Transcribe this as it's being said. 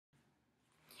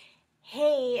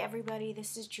Hey everybody,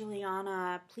 this is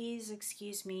Juliana. Please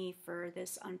excuse me for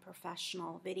this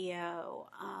unprofessional video.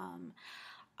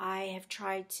 I have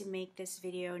tried to make this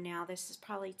video now. This is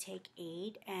probably take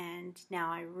 8, and now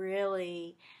I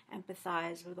really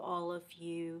empathize with all of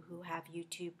you who have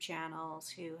YouTube channels,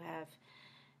 who have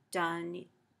done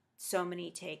so many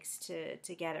takes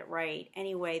to get it right.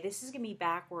 Anyway, this is going to be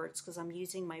backwards because I'm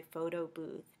using my photo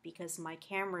booth because my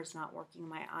camera is not working,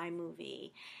 my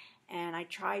iMovie. And I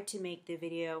tried to make the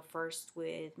video first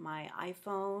with my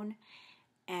iPhone,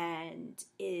 and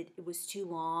it was too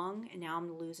long, and now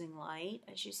I'm losing light,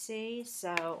 as you see.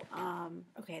 So,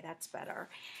 okay, that's better.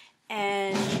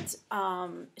 And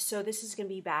so this is going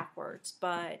to be backwards,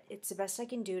 but it's the best I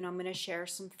can do, and I'm going to share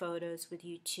some photos with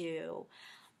you too.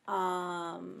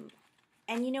 And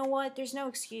you know what? There's no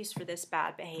excuse for this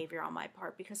bad behavior on my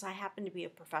part because I happen to be a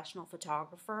professional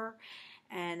photographer,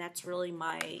 and that's really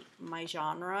my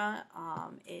genre.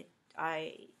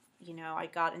 I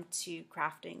got into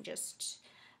crafting just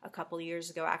a couple of years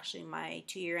ago. Actually, my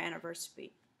 2-year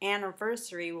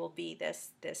anniversary will be this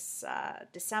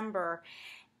December,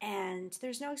 and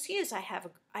there's no excuse. I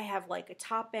have like a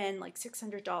top end like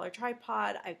 $600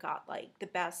 tripod. I've got like the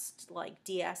best like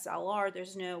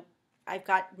DSLR. I've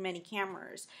got many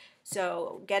cameras.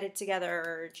 So get it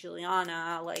together,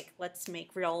 Juliana. Like, let's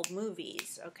make real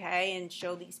movies, okay? And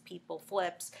show these people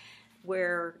flips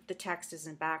where the text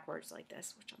isn't backwards like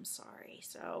this, which I'm sorry.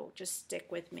 So just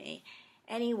stick with me.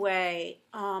 Anyway,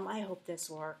 I hope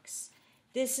this works.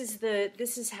 This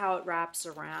is how it wraps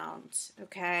around,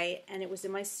 okay? And it was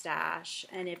in my stash,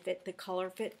 and the color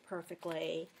fit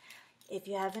perfectly. If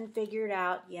you haven't figured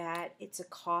out yet, it's a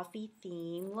coffee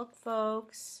theme. Look,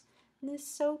 folks. Isn't this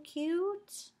so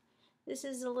cute? This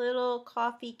is a little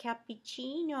coffee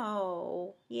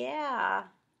cappuccino. Yeah.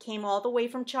 Came all the way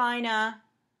from China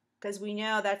because we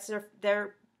know that's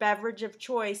their beverage of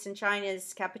choice in China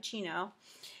is cappuccino.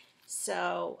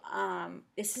 So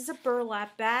this is a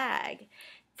burlap bag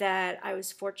that I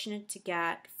was fortunate to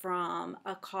get from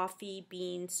a coffee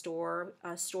bean store,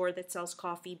 a store that sells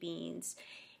coffee beans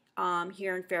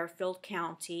here in Fairfield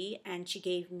County, and she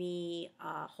gave me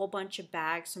a whole bunch of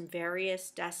bags from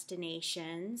various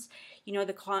destinations. You know,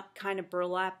 the kind of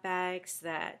burlap bags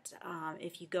that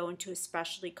if you go into a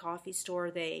specialty coffee store,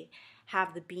 they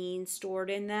have the beans stored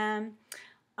in them.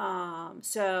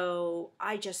 So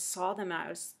I just saw them, and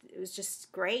it was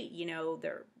just great. You know,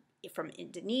 they're from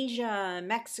Indonesia,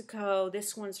 Mexico.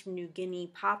 This one's from New Guinea,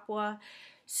 Papua.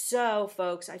 So,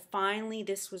 folks,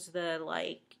 this was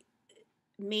the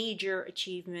major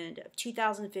achievement of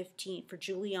 2015 for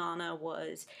Juliana,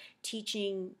 was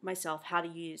teaching myself how to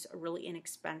use a really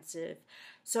inexpensive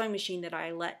sewing machine that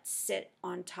I let sit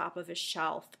on top of a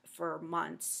shelf for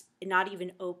months and not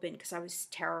even open because I was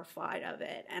terrified of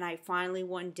it. And I finally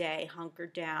one day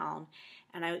hunkered down,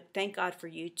 and I thank God for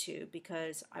YouTube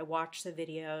because I watched the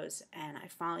videos and I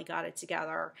finally got it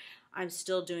together. I'm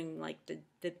still doing like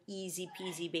the easy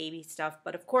peasy baby stuff,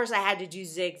 but of course I had to do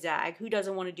zigzag. Who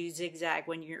doesn't want to do zigzag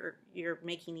when you're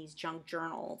making these junk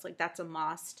journals? Like, that's a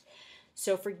must.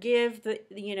 So forgive the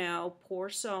poor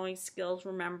sewing skills.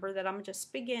 Remember that I'm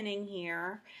just beginning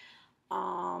here.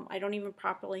 I don't even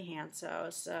properly hand sew,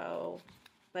 so,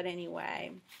 but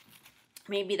anyway,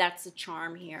 maybe that's the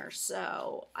charm here.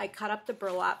 So I cut up the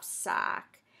burlap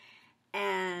sack,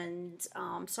 and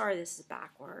sorry, this is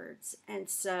backwards. And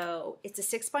so it's a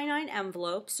 6x9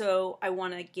 envelope. So I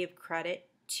want to give credit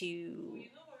to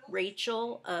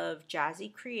Rachel of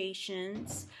Jazzy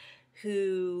Creations,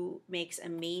 who makes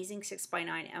amazing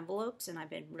 6x9 envelopes, and I've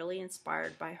been really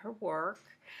inspired by her work.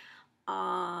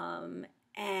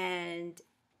 And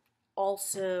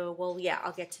also, well, yeah,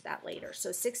 I'll get to that later. So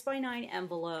 6x9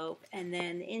 envelope, and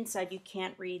then the inside, you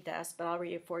can't read this, but I'll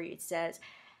read it for you. It says,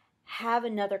 "Have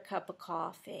another cup of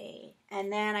coffee."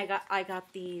 And then I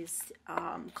got these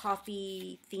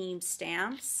coffee themed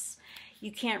stamps.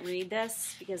 You can't read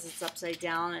this because it's upside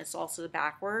down, and it's also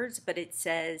backwards, but it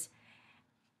says,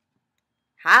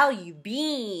 "How you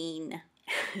been?"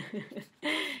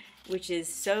 Which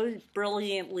is so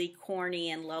brilliantly corny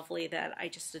and lovely that I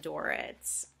just adore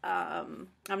it. I'm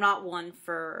not one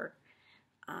for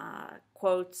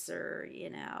quotes or,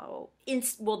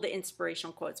 the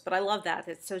inspirational quotes, but I love that.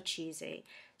 It's so cheesy.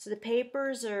 So the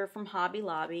papers are from Hobby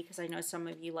Lobby because I know some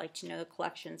of you like to know the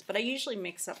collections, but I usually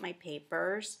mix up my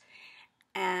papers.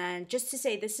 And just to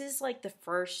say, this is like the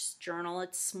first journal.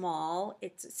 It's small.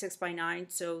 It's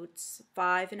 6x9, so it's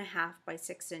 5.5 by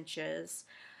 6 inches.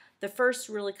 The first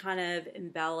really kind of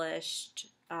embellished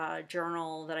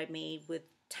journal that I made with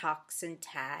tucks and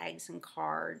tags and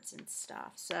cards and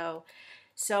stuff. So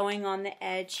sewing on the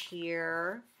edge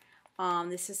here.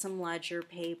 This is some ledger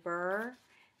paper.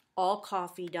 All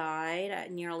coffee dyed. I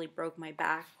nearly broke my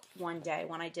back one day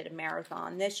when I did a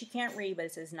marathon. This you can't read, but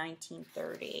it says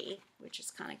 1930, which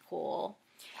is kind of cool.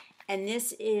 And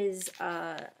this is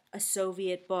a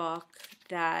Soviet book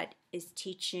that is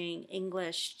teaching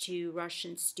English to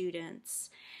Russian students.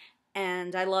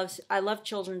 And I love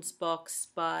children's books,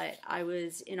 but I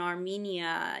was in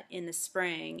Armenia in the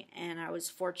spring, and I was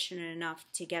fortunate enough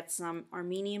to get some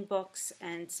Armenian books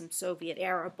and some Soviet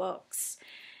era books.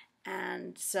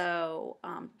 And so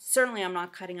certainly I'm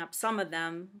not cutting up some of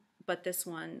them, but this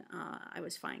one I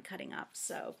was fine cutting up.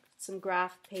 So some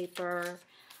graph paper,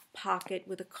 pocket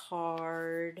with a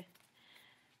card.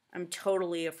 I'm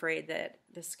totally afraid that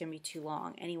this is going to be too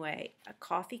long. Anyway, a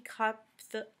coffee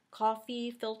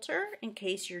filter in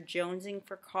case you're jonesing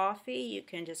for coffee. You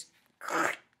can just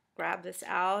grab this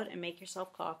out and make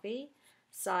yourself coffee.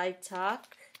 Side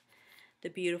tuck. The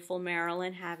beautiful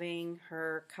Marilyn having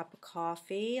her cup of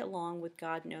coffee along with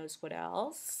God knows what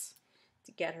else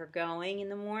to get her going in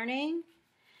the morning.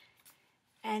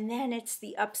 And then it's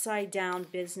the upside down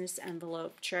business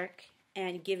envelope trick,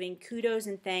 and giving kudos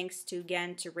and thanks to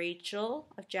Rachel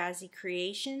of Jazzy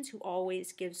Creations, who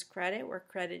always gives credit where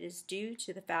credit is due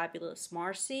to the fabulous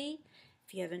Marcy.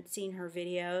 If you haven't seen her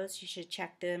videos, you should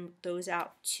check those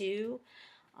out too.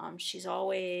 She's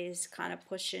always kind of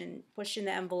pushing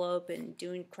the envelope and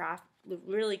doing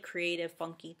really creative,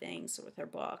 funky things with her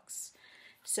books.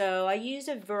 So I use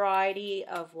a variety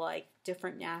of like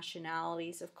different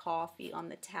nationalities of coffee on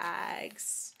the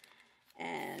tags,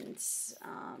 and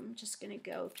I'm just going to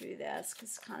go through this because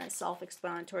it's kind of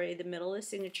self-explanatory. The middle is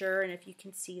signature, and if you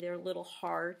can see, they're little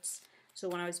hearts. So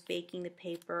when I was baking the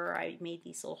paper, I made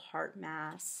these little heart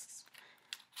masks.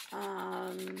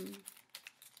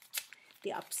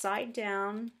 The upside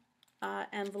down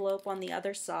envelope on the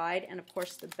other side, and of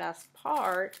course the best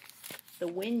part, the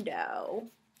window.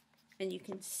 And you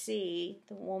can see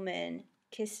the woman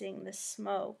kissing the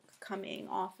smoke coming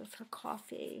off of her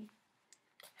coffee.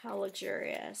 How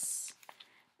luxurious.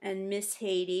 And Miss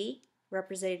Haiti,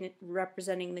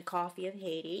 representing the coffee of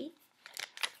Haiti.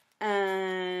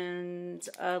 And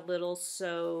a little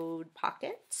sewed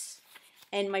pocket.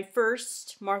 And my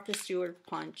first Martha Stewart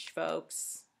punch,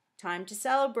 folks. Time to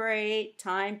celebrate.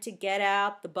 Time to get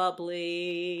out the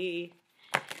bubbly.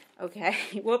 Okay.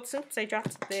 Whoops, I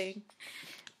dropped something.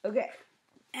 Okay.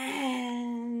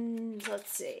 And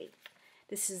let's see.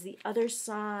 This is the other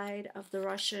side of the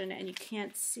Russian, and you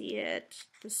can't see it,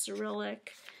 the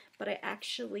Cyrillic, but I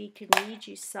actually can read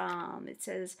you some. It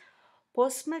says,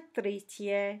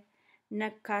 Посмотрите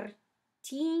на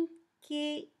картинки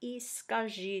и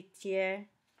скажите.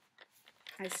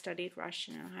 I studied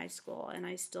Russian in high school, and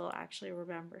I still actually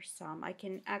remember some. I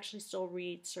can actually still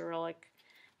read Cyrillic,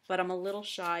 but I'm a little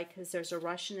shy because there's a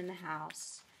Russian in the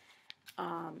house,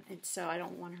 and so I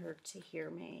don't want her to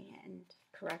hear me and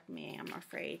correct me. I'm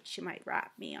afraid she might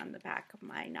rap me on the back of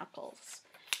my knuckles.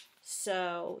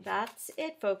 So that's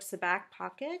it, folks, the back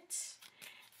pocket.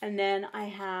 And then I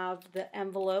have the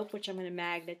envelope, which I'm going to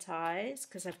magnetize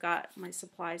because I've got my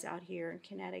supplies out here in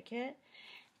Connecticut.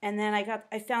 And then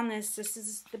I found this. This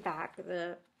is the back of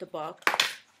the book.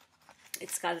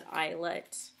 It's got an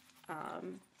eyelet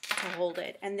to hold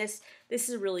it. And this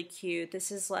is really cute.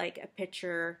 This is like a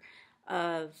picture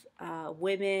of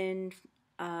women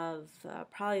of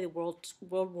probably the World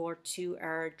War II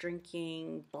era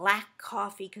drinking black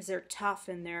coffee because they're tough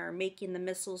and they're making the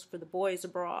missiles for the boys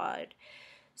abroad.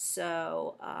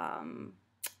 So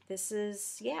this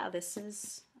is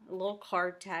a little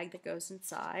card tag that goes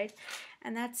inside,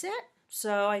 and that's it.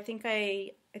 So I think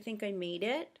I made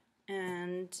it,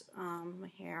 and my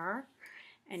hair.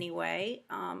 Anyway,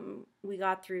 we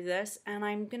got through this, and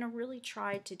I'm gonna really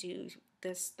try to do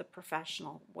this the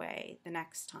professional way the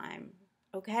next time.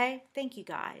 Okay? Thank you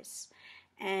guys,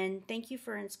 and thank you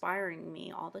for inspiring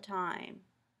me all the time.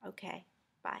 Okay,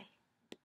 bye.